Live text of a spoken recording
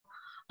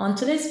On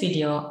today's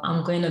video,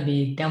 I'm going to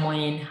be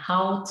demoing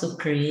how to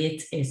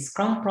create a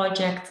Scrum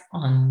project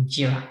on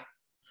Jira.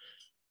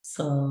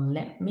 So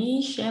let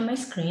me share my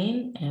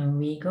screen and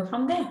we go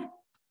from there.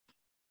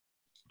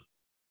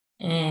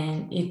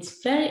 And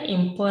it's very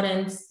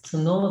important to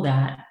know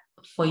that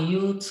for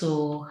you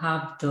to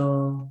have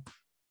the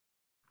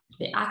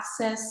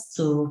access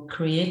to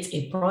create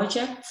a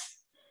project,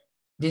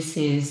 this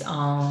is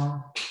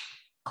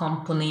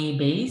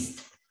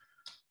company-based.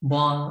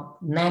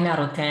 But 9 out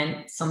of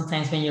 10,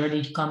 sometimes when you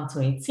already come to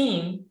a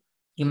team,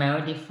 you might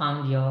already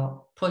found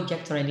your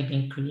project already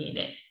being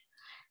created.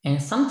 And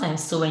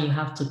sometimes so when you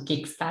have to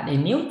kickstart a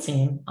new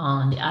team,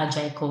 the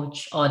agile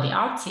coach or the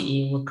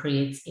RTA will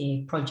create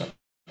a project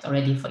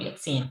already for your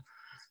team.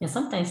 And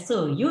sometimes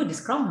too, you, the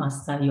Scrum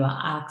Master, you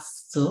are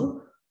asked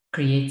to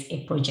create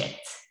a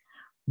project.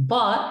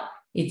 But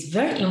it's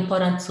very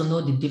important to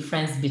know the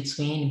difference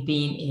between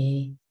being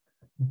a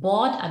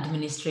board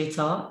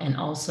administrator and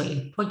also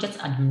a project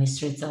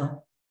administrator.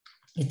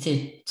 It's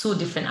two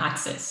different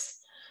axes.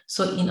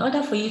 So in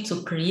order for you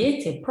to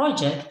create a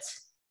project,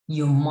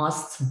 you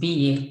must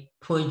be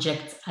a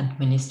project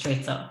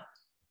administrator.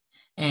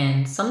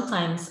 And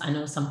sometimes I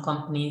know some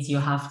companies, you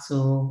have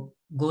to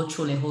go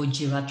through a whole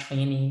Jira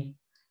training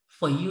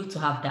for you to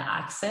have the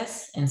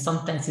access. And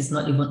sometimes it's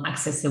not even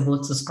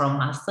accessible to Scrum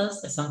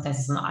Masters. Sometimes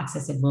it's not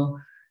accessible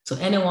to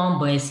anyone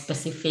but a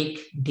specific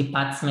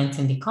department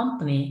in the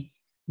company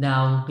that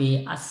will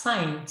be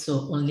assigned to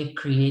only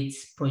create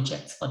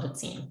projects for the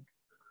team.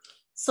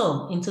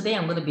 So in today,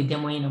 I'm going to be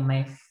demoing on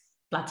my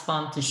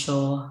platform to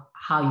show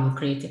how you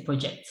create a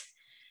project.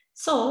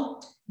 So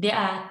there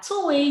are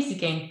two ways you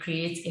can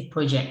create a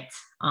project.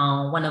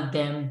 One of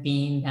them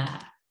being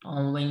that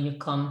when you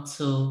come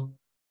to,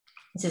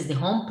 this is the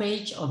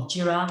homepage of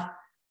Jira.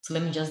 So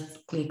let me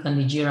just click on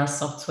the Jira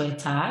software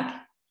tag.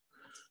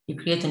 You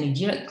click on the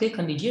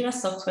Jira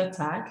software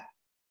tag,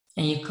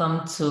 and you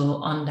come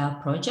to under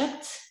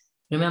project.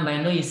 Remember,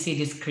 I know you see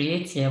this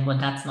create here, but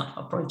that's not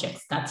for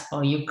projects. That's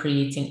for you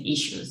creating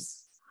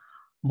issues.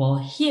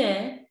 But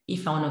here,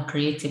 if I want to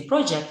create a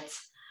project,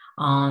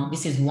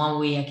 this is one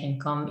way I can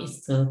come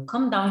is to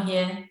come down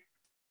here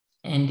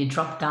and the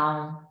drop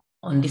down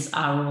on this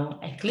arrow.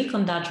 I click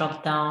on that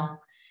drop down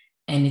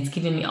and it's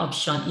giving me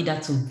option either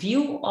to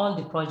view all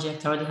the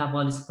projects. I already have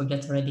all these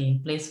projects already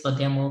in place for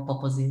demo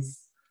purposes.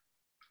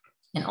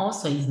 And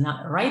also it's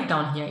not right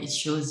down here, it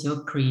shows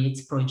you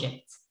create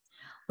project.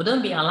 But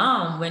don't be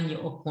alarmed when you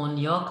open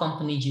your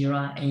company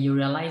Jira and you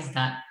realize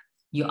that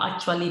you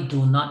actually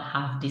do not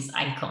have this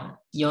icon.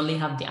 You only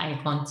have the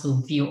icon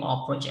to view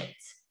all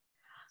projects.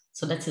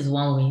 So that is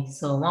one way.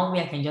 So one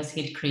way I can just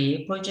hit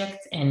create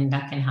project and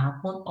that can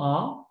happen,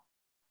 or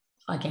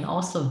I can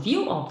also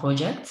view all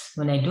projects.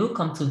 When I do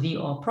come to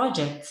view all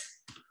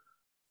projects,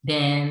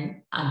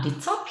 then at the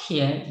top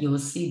here, you will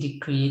see the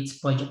create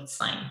project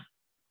sign.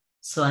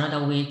 So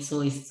another way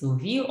too is to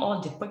view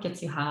all the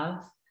projects you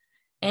have,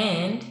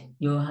 and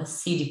you'll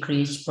see the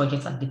create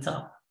project at the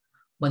top.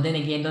 But then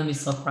again, don't be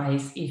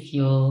surprised if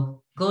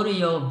you go to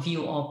your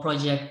view all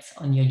projects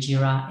on your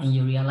Jira and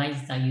you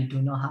realize that you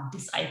do not have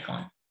this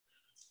icon.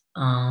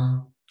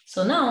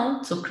 So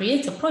now to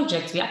create a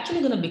project, we're actually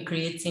going to be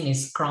creating a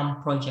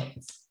Scrum project.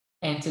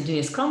 And to do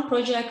a Scrum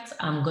project,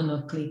 I'm going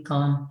to click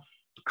on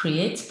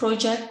create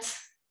project.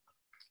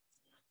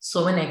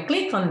 So when I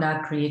click on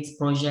that create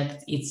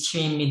project, it's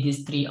showing me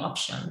these three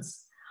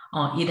options.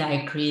 Either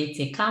I create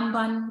a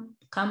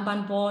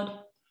Kanban board,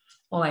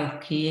 or I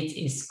create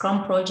a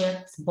Scrum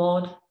project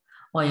board,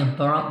 or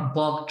a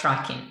bug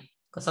tracking.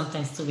 Because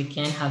sometimes too, we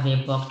can have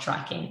a bug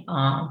tracking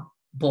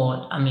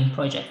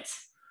project.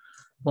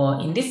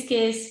 But in this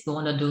case, we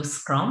want to do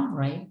Scrum,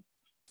 right?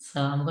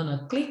 So I'm going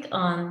to click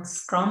on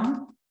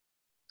Scrum.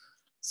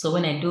 So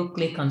when I do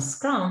click on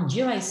Scrum,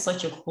 Jira is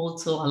such a cool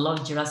tool. I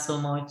love Jira so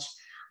much.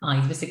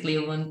 It's basically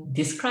even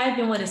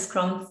describing what a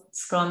Scrum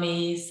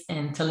is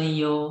and telling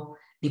you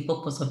the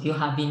purpose of you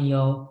having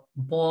your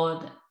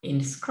board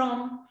in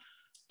Scrum.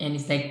 And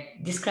it's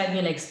like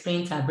describing like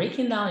sprints are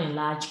breaking down in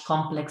large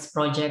complex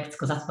projects,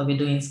 because that's what we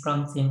do in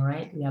Scrum team,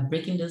 right? We are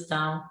breaking those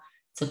down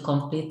to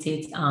complete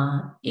it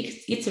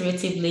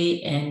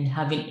iteratively and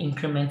having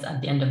increments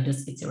at the end of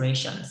those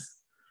iterations.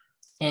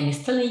 And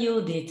it's telling you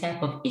the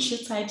type of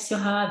issue types you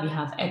have. You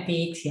have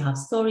epics, you have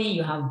story,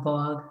 you have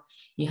bug,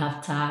 you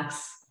have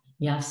tags,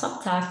 you have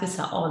subtasks. These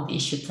are all the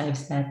issue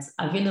types that's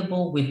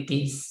available with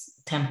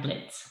this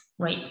template,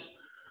 right?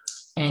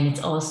 And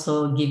it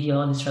also gives you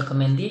all this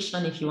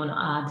recommendation if you want to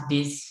add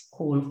these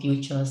cool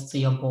features to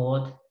your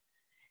board.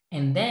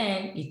 And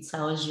then it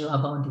tells you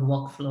about the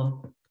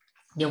workflow.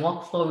 The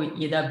workflow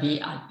will either be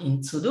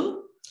in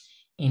to-do,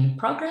 in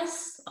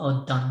progress,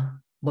 or done.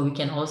 But we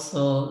can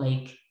also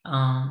like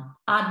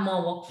add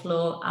more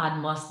workflow, add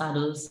more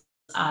status,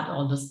 add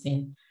all those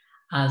things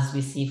as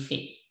we see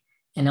fit.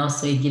 And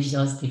also it gives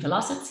us the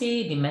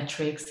velocity, the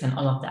metrics, and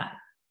all of that.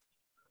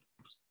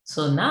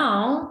 So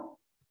now,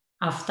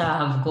 after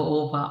I've go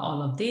over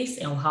all of this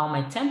and how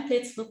my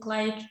templates look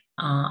like,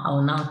 I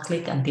will now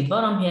click at the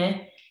bottom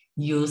here,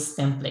 use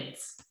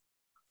templates.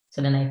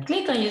 So then I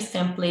click on use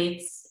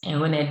templates, And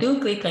when I do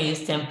click on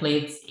use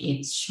templates,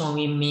 it's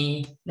showing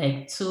me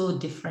like two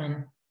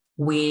different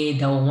ways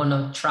that we want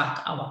to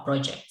track our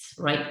project,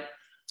 right?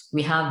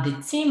 We have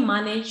the team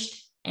managed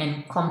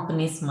and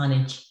companies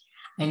managed.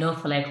 I know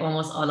for like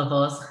almost all of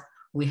us,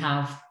 we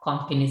have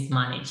companies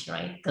managed,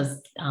 right?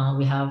 Because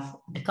we have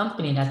the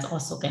company that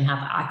also can have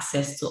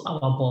access to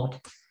our board.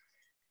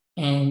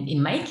 And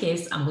in my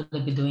case, I'm going to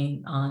be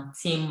doing a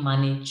team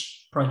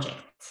managed project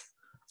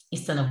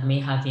instead of me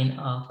having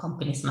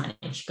companies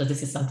managed, because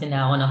this is something that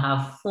I want to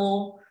have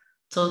full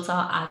total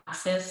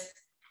access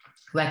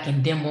where I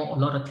can demo a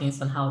lot of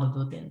things on how to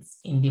do things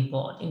in the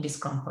board, in the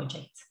Scrum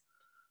project.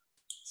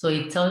 So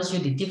it tells you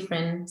the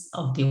difference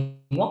of the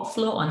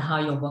workflow on how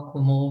your work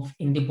will move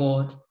in the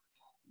board.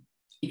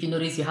 If you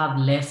notice, you have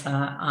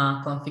lesser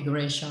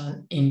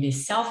configuration in the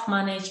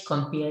self-managed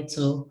compared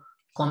to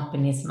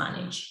companies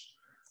managed.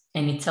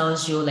 And it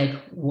tells you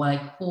like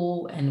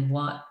who and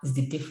what is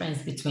the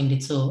difference between the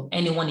two.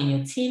 Anyone in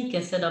your team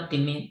can set up the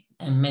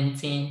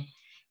maintain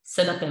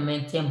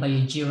by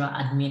your Jira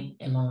admin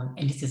alone.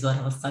 And this is what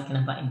I was talking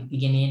about in the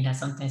beginning, that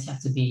sometimes you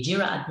have to be a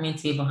Jira admin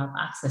to even have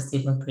access to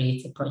even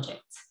create a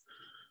project.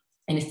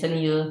 And it's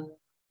telling you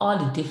all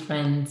the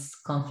different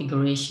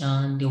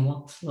configuration, the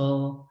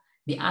workflow,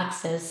 the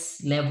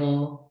access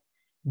level,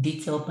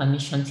 detail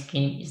permission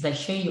scheme. It's like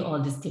showing you all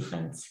these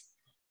difference.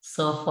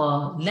 So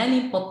for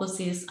learning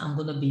purposes, I'm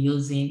going to be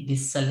using the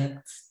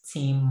select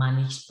team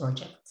managed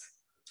project.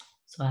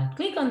 So I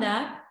click on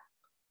that.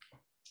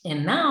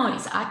 And now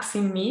it's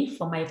asking me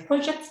for my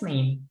project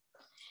name.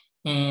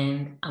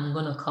 And I'm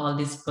going to call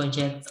this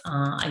project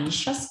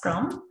Aisha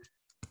Scrum,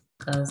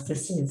 because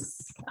this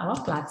is our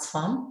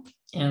platform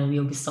and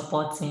we'll be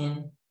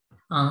supporting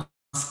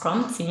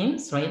Scrum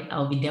teams, right?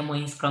 I'll be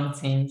demoing Scrum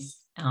teams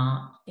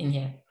in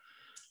here.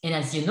 And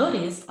as you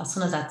notice, as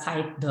soon as I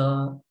type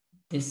the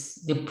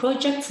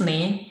project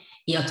name,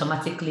 it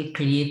automatically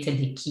created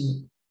the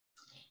key.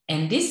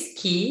 And this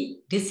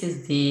key, this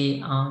is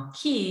the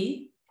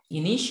key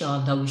initial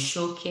that we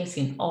showcase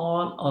in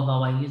all of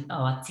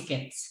our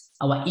tickets,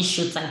 our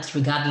issue types,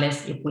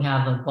 regardless if we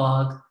have a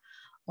bug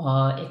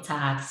or a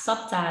tag,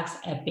 subtags,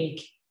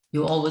 epic,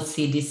 you always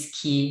see this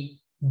key,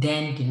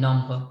 then the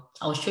number.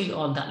 I'll show you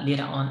all that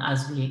later on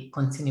as we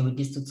continue with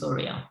this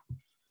tutorial.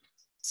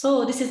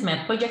 So this is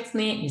my project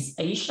name, is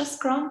Aisha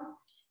Scrum,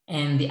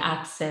 and the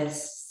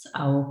access,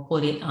 I will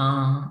put it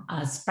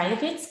as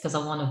private because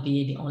I want to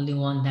be the only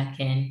one that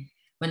can,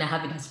 when I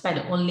have it as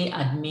private, only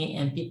admin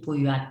and people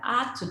you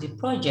add to the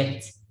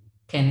project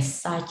can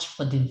search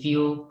for the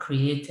view,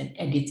 create, and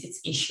edit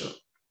its issue.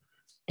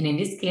 And in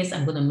this case,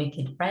 I'm going to make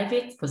it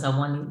private because I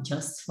want it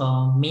just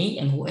for me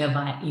and whoever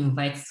I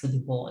invite to the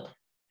board.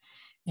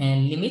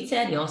 And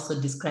limited, they also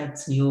describe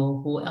to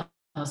you who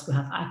else will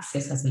have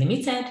access as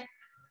limited.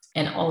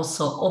 And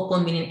also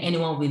open, meaning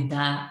anyone with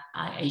that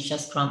Aisha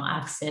Scrum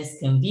access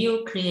can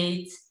view,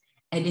 create,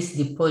 edit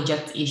the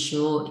project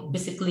issue.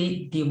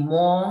 Basically, the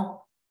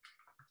more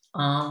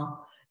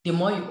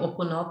you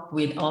open up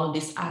with all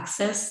this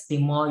access, the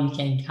more you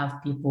can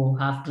have people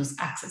have those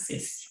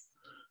accesses.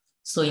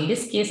 So in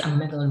this case, I'm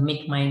going to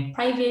make mine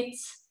private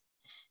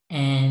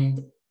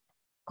and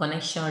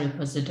connection,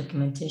 repository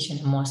documentation,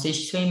 and more. So it's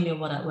showing me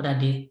what are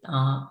the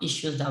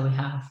issues that we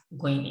have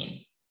going in.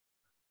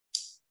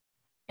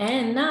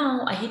 And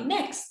now I hit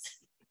next.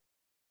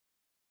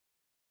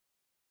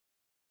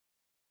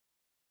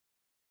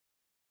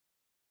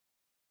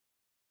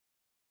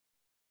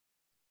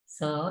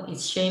 So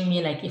it's showing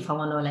me like if I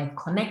want to like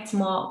connect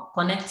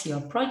to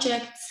your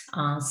project,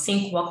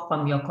 sync work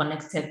from your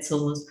connected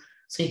tools,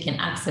 so you can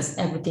access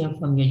everything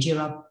from your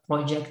Jira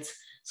project.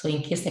 So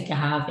in case like I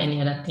have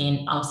any other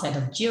thing outside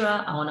of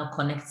Jira, I want to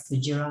connect to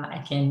Jira,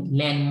 I can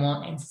learn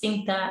more and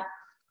sync that.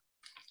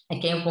 I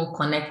can even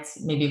connect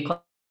maybe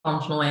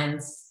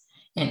Confluence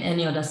and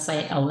any other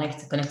site I would like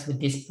to connect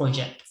with this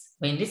project.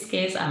 But in this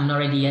case, I'm not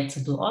ready yet to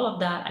do all of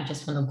that. I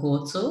just want to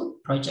go to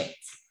project.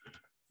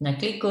 And I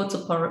click go to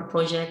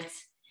project,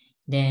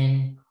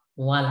 then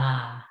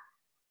voila,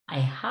 I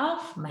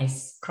have my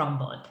Scrum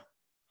board.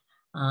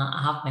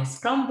 I have my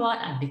Scrum board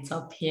at the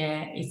top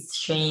here. It's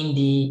showing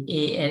the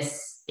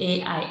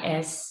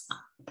AIS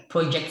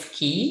project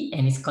key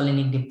and it's calling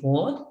it the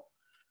board.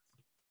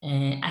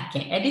 And I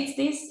can edit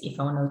this. If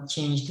I want to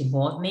change the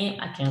board name,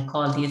 I can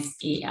call this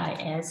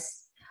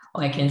AIS,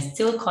 or I can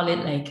still call it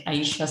like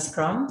Aisha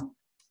Scrum.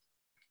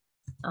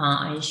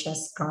 Aisha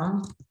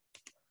Scrum.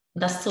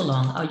 That's too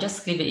long. I'll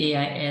just give it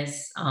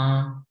AIS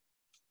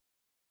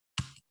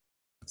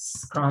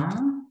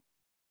Scrum,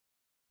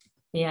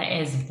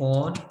 AIS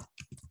board.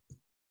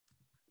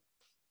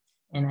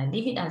 And I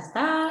leave it as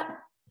that.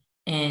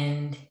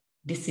 And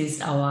this is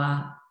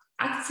our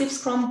active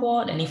Scrum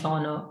board. And if I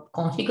want to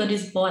configure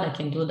this board, I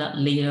can do that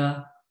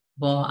later.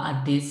 But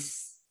at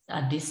this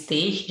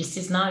stage, this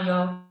is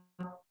now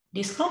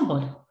the Scrum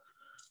board.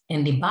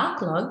 And the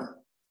backlog,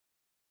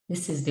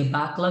 this is the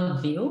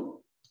backlog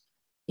view.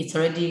 It's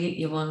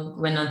already even,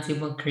 we're not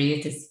even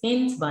created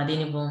spins, but I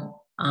didn't even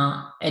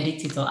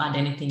edit it or add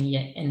anything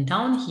yet. And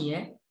down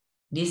here,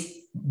 this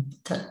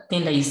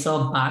thing that you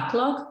saw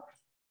backlog,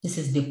 This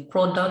is the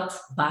product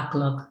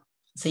backlog.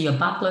 So your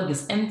backlog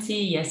is empty.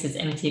 Yes, it's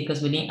empty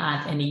because we didn't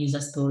add any user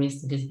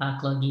stories to this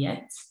backlog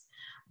yet.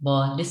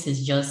 But this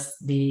is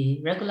just the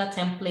regular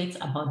template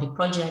about the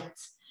project.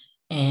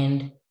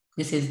 And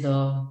this is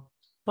the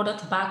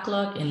product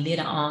backlog. And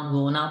later on, we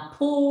will now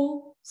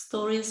pull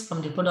stories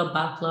from the product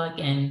backlog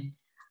and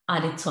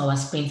add it to our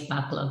sprint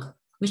backlog,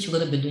 which we're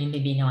going to be doing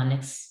maybe in our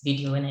next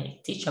video when I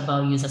teach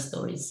about user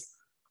stories.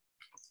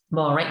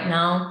 But right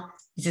now,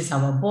 this is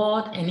our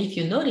board. And if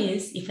you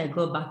notice, if I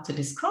go back to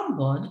the Scrum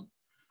board,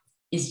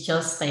 it's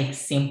just like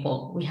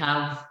simple. We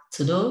have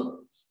to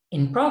do,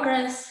 in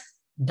progress,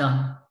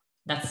 done.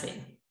 That's it.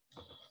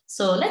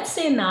 So let's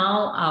say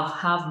now I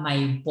have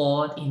my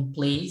board in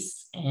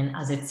place, and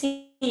as a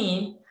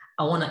team,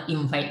 I want to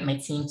invite my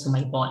team to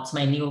my board, to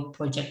my new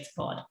project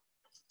board.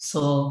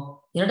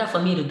 So in order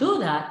for me to do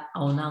that, I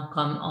will now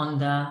come on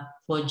the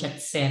project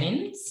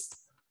settings,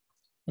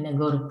 and I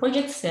go to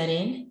project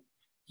setting,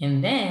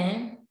 and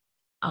then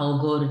I'll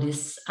go to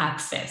this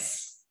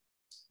access.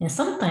 And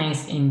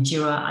sometimes in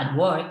Jira at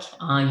work,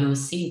 you'll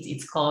see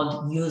it's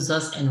called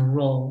users and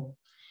role.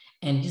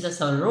 And users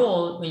and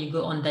role, when you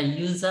go under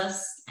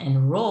users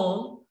and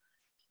role,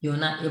 you're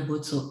not able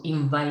to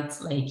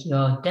invite like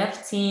your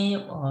dev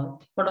team or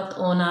product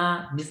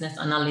owner, business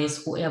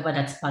analyst, whoever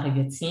that's part of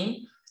your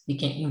team. You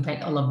can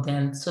invite all of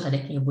them so that they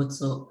can be able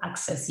to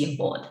access your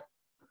board.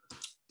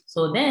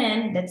 So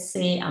then let's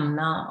say I'm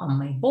now on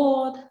my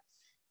board,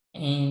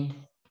 and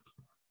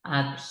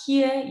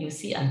here, you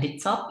see at the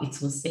top, it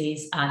will say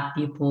add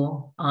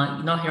people.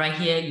 Right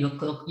here, you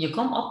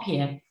come up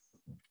here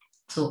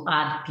to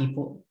add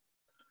people.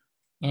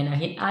 And I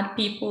hit add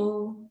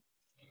people.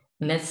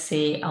 Let's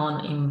say I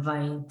want to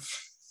invite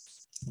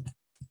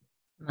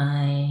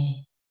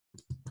my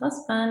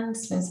husband,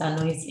 since I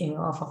know his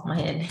email off of my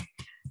head.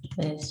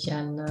 Let's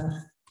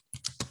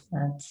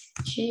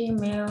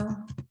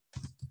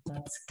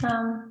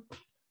jana@gmail.com.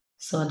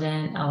 So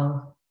then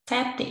I'll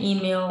type the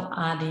email,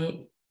 add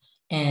it.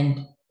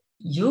 And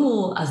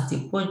you, as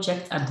the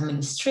project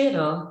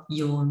administrator,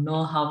 you will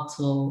know how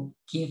to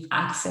give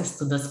access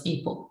to those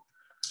people.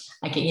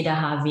 I can either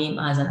have him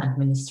as an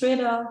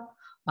administrator,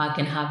 or I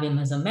can have him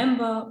as a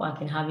member, or I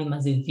can have him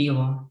as a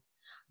viewer.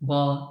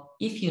 But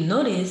if you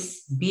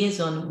notice,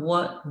 based on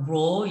what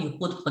role you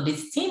put for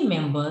these team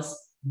members,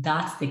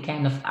 that's the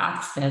kind of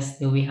access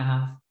that we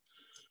have.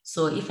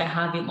 So if I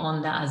have him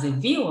on that as a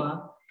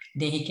viewer,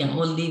 then he can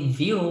only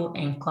view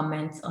and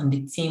comment on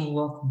the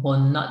teamwork, but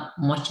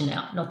nothing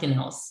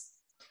else.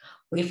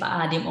 But if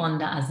I add him on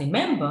that as a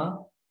member,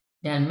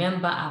 then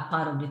members are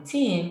part of the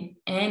team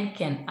and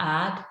can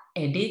add,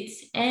 edit,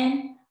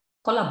 and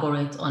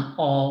collaborate on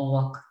all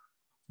work.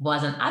 But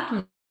as an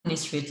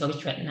administrator,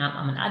 which right now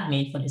I'm an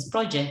admin for this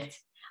project,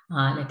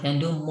 I can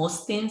do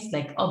most things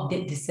like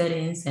update the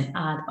settings and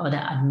add other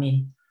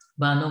admin.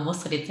 But I know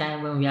most of the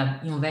time when we are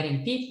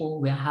inviting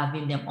people, we are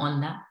having them on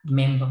the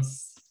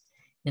members.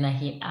 Then I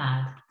hit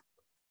add.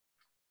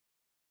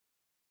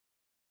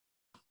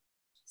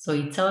 So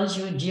it tells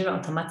you, Jira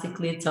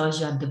automatically tells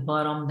you at the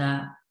bottom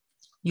that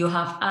you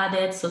have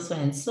added so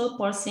and so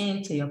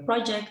person to your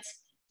project.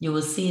 You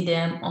will see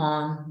them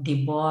on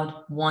the board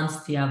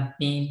once they have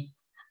been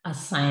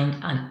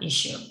assigned an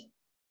issue.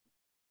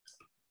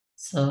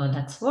 So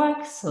that's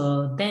work.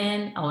 So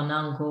then I will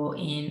now go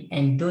in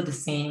and do the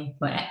same,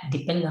 but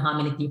depending on how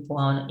many people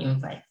I want to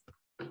invite.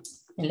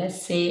 And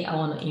let's say I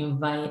want to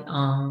invite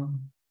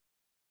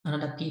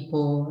another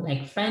people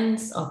like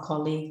friends or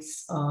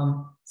colleagues,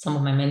 some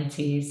of my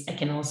mentees. I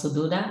can also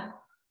do that.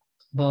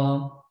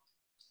 But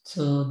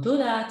to do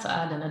that, to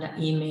add another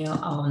email,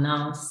 I will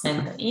now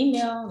send the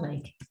email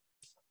like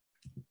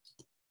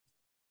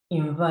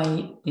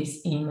invite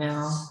this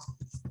email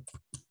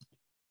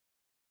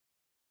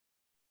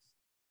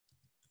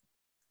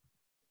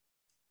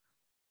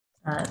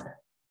at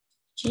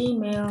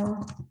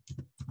gmail.com.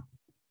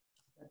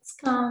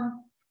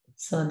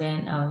 So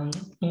then I'll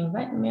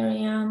invite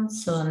Miriam.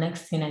 So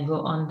next thing I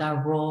go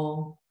under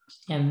role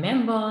and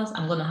members.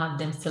 I'm going to have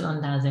them still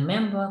under as a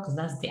member because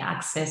that's the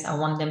access I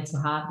want them to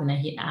have. Then I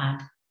hit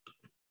add.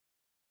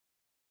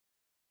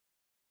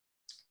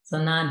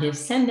 So now they've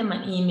sent them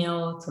an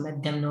email to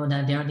let them know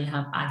that they already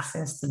have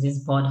access to this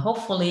board.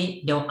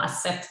 Hopefully they'll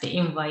accept the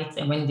invite.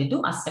 And when they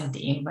do accept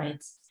the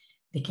invite,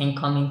 they can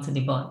come into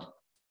the board.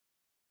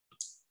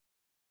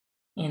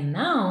 And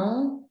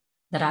now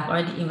that I've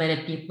already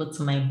invited people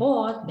to my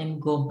board, then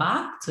go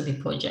back to the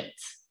project.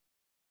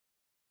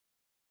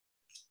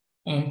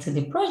 And to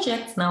the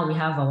project, now we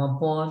have our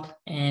board,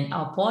 and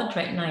our board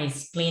right now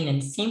is plain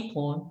and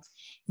simple.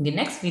 In the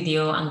next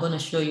video, I'm going to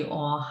show you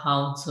all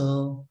how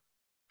to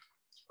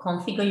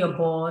configure your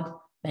board,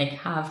 like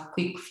have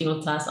quick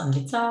filters on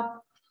the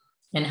top,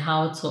 and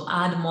how to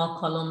add more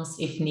columns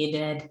if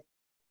needed,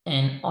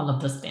 and all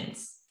of those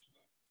things.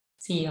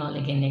 See you all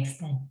again next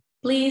time.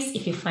 Please,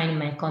 if you find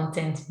my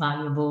content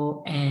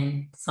valuable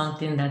and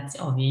something that's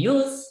of your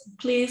use,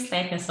 please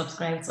like and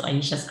subscribe to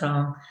Aisha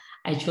Scrum.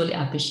 I truly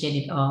appreciate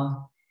it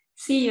all.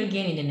 See you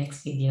again in the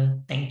next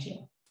video. Thank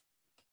you.